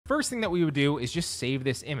first thing that we would do is just save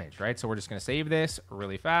this image, right? So we're just gonna save this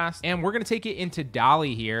really fast, and we're gonna take it into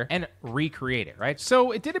DALL-E here and recreate it, right?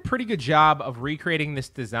 So it did a pretty good job of recreating this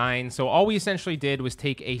design. So all we essentially did was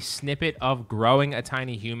take a snippet of growing a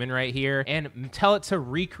tiny human right here and tell it to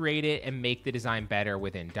recreate it and make the design better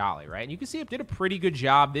within DALL-E, right? And you can see it did a pretty good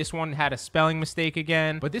job. This one had a spelling mistake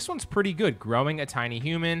again, but this one's pretty good. Growing a tiny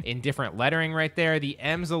human in different lettering right there. The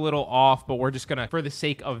M's a little off, but we're just gonna, for the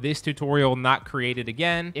sake of this tutorial, not create it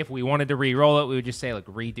again. If we wanted to re-roll it, we would just say like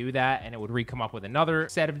redo that, and it would come up with another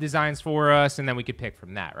set of designs for us, and then we could pick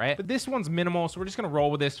from that, right? But this one's minimal, so we're just gonna roll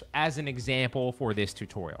with this as an example for this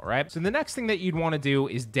tutorial, right? So the next thing that you'd wanna do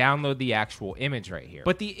is download the actual image right here.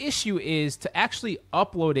 But the issue is to actually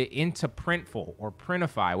upload it into Printful or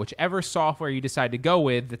Printify, whichever software you decide to go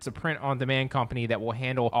with. That's a print-on-demand company that will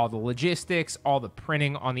handle all the logistics, all the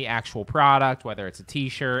printing on the actual product, whether it's a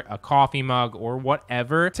t-shirt, a coffee mug, or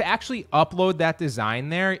whatever. To actually upload that design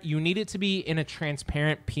there, you need it to be in a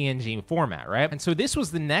transparent PNG format, right? And so this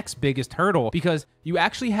was the next biggest hurdle, because you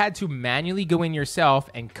actually had to manually go in yourself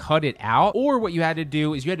and cut it out, or what you had to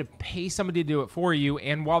do is you had to pay somebody to do it for you.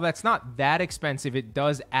 And while that's not that expensive, it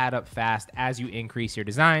does add up fast as you increase your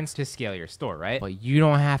designs to scale your store, right? But you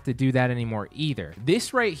don't have to do that anymore either.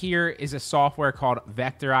 This right here is a software called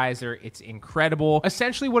Vectorizer. It's incredible.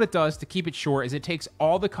 Essentially what it does, to keep it short, is it takes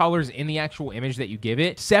all the colors in the actual image that you give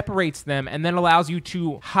it, separates them, and then allows you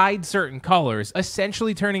to hide certain colors,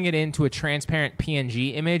 essentially turning it into a transparent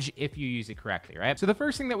PNG image if you use it correctly, right? So the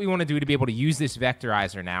first thing that we want to do to be able to use this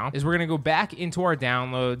Vectorizer now is we're going to go back into our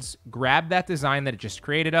downloads, grab that design that it just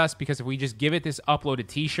created us, because if we just give it this uploaded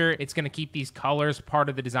t-shirt, it's going to keep these colors part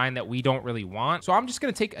of the design that we don't really want. So I'm just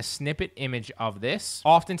going to take a snippet image of this.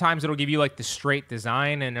 Oftentimes it'll give you like the straight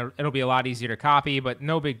design, and it'll be a lot easier to copy, but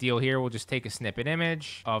no big deal here. We'll just take a snippet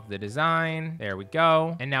image of the design. There we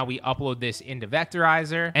go. And now we upload this into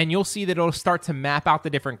Vectorizer, and you'll see that it'll start to map out the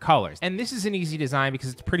different colors. And this is an easy design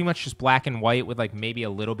because it's pretty much just black and white with like maybe a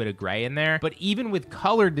little bit of gray in there. But even with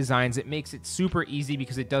colored designs, it makes it super easy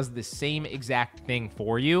because it does the same exact thing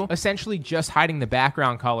for you, essentially just hiding the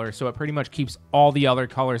background color, so it pretty much keeps all the other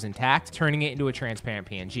colors intact, turning it into a transparent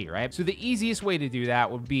PNG, right? So the easiest way to do that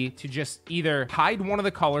would be to just either hide one of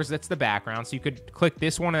the colors that's the background. So you could click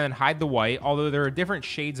this one and then hide the white, although there are different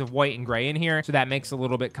shades of white and gray in here, so that makes it a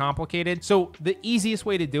little bit complicated. So the easiest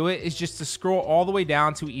way to do it is just to scroll all the way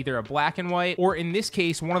down to either a black and white, or in this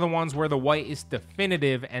case, one of the ones where the white is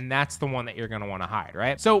definitive, and that's the one that you're gonna wanna hide,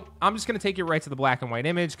 right? So I'm just gonna take it right to the black and white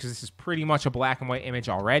image because this is pretty much a black and white image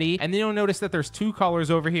already. And then you'll notice that there's two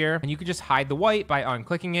colors over here, and you can just hide the white by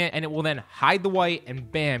unclicking it, and it will then hide the white,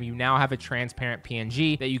 and bam, you now have a transparent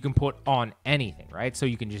PNG that you can put on anything, right? So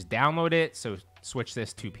you can just download it. So switch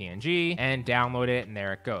this to PNG and download it, and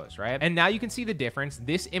there it goes, right? And now you can see the difference.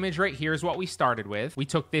 This image right here is what we started with. We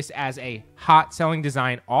took this as a hot selling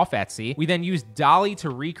design off Etsy. We then used DALL-E to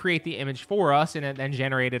recreate the image for us, and it then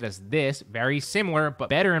generated us this, very similar, but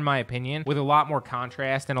better in my opinion, with a lot more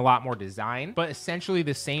contrast and a lot more design, but essentially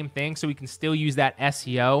the same thing. So we can still use that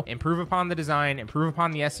SEO, improve upon the design, improve upon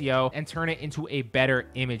the SEO, and turn it into a better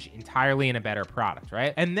image entirely and a better product,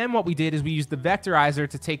 right? And then what we did is we used the Vectorizer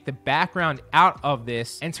to take the background out of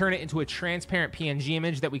this and turn it into a transparent PNG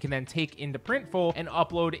image that we can then take into Printful and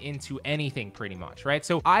upload into anything pretty much, right?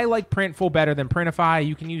 So I like Printful better than Printify.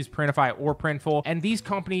 You can use Printify or Printful, and these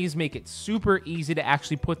companies make it super easy to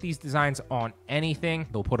actually put these designs on anything.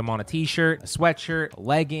 They'll put them on a t-shirt, a sweatshirt,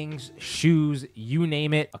 leggings, shoes, you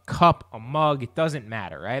name it, a cup, a mug, it doesn't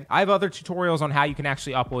matter, right? I have other tutorials on how you can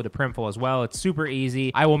actually upload to Printful as well. It's super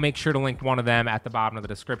easy. I will make sure to link one of them at the bottom of the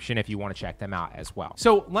description if you want to check them out as well.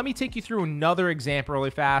 So let me take you through another example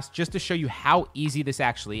really fast just to show you how easy this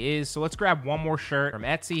actually is. So let's grab one more shirt from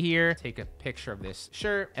Etsy here, take a picture of this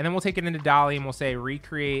shirt, and then we'll take it into DALL-E and we'll say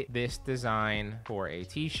recreate this design for a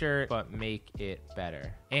t-shirt but make it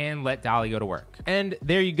better, and let DALL-E go to work. And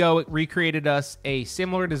there you go. It recreated us a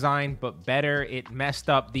similar design but better. It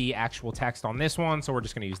messed up the actual text on this one, so we're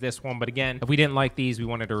just going to use this one. But again, if we didn't like these, we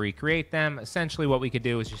wanted to recreate them. Essentially what we could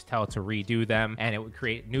do is just tell it to redo them, and it would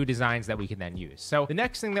create new designs that we can then use. So the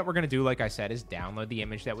next thing that we're going to do, like I said, is download the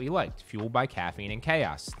image that we liked, Fueled by Caffeine and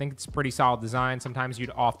Chaos. I think it's a pretty solid design. Sometimes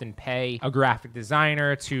you'd often pay a graphic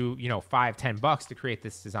designer to, you know, $5-10 to create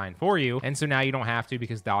this design for you. And so now you don't have to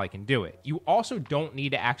because DALL-E can do it. You also don't need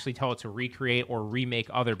to actually tell it to recreate or remake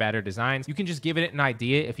other better designs. You can just give it an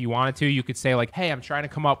idea if you wanted to. You could say like, hey, I'm trying to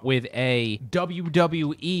come up with a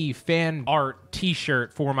WWE fan art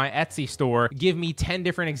t-shirt for my Etsy store, give me 10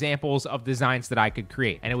 different examples of designs that I could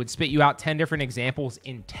create. And it would spit you out 10 different examples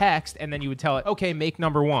in text, and then you would tell it, okay, make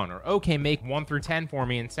number 1, or okay, make 1 through 10 for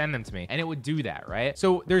me and send them to me. And it would do that, right?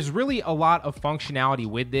 So there's really a lot of functionality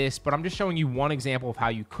with this, but I'm just showing you one example of how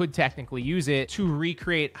you could technically use it to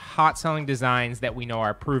recreate hot selling designs that we know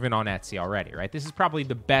are proven on Etsy already, right? This is probably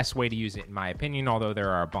the best way to use it in my opinion, although there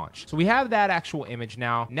are a bunch. So we have that actual image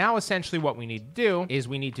now. Now, essentially what we need to do is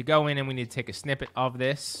we need to go in and we need to take a snippet of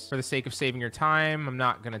this. For the sake of saving your time, I'm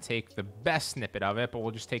not gonna take the best snippet of it, but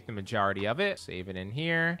we'll just take the majority of it, save it in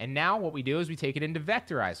here. And now what we do is we take it into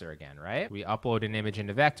Vectorizer again, right? We upload an image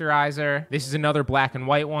into Vectorizer. This is another black and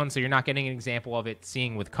white one, so you're not getting an example of it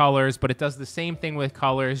seeing with colors, but it does the same thing with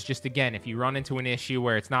colors. Just again, if you run into an issue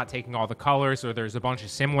where it's not taking all the colors or there's a bunch of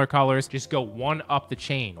similar colors, just go one up the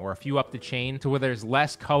chain or a few up the chain to where there's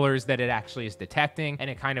less colors that it actually is detecting, and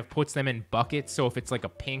it kind of puts them in buckets. So if it's like a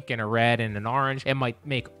pink and a red and an orange, it might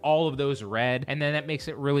make all of those red, and then that makes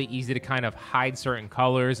it really easy to kind of hide certain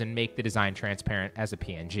colors and make the design transparent as a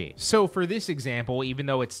PNG. So for this example, even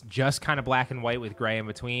though it's just kind of black and white with gray in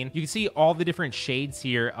between, you can see all the different shades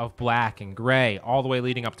here of black and gray all the way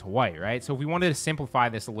leading up to white, right? So if we wanted to simplify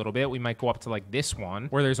this a little bit, we might go up to like this one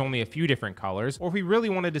where there's only a few different colors, or if we really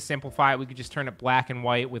wanted to simplify it, we could just turn it black and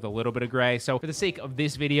white with a little bit of gray. So for the sake of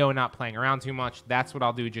this video and not playing around too much, that's what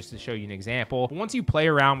I'll do just to show you an example. But once you play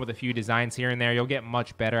around with a few designs here and there, you'll get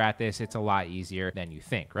much better at this. It's a lot easier than you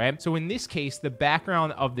think, right? So in this case, the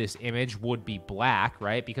background of this image would be black,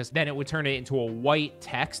 right? Because then it would turn it into a white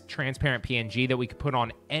text, transparent PNG that we could put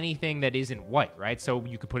on anything that isn't white, right? So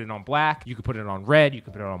you could put it on black, you could put it on red, you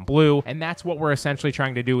could put it on blue, and that's what we're essentially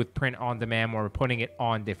trying to do with print on demand, where we're putting it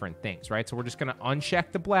on different things, right? So we're just gonna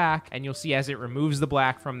uncheck the black, and you'll see as it removes the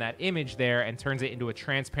black from that image there and turns it into a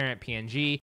transparent PNG,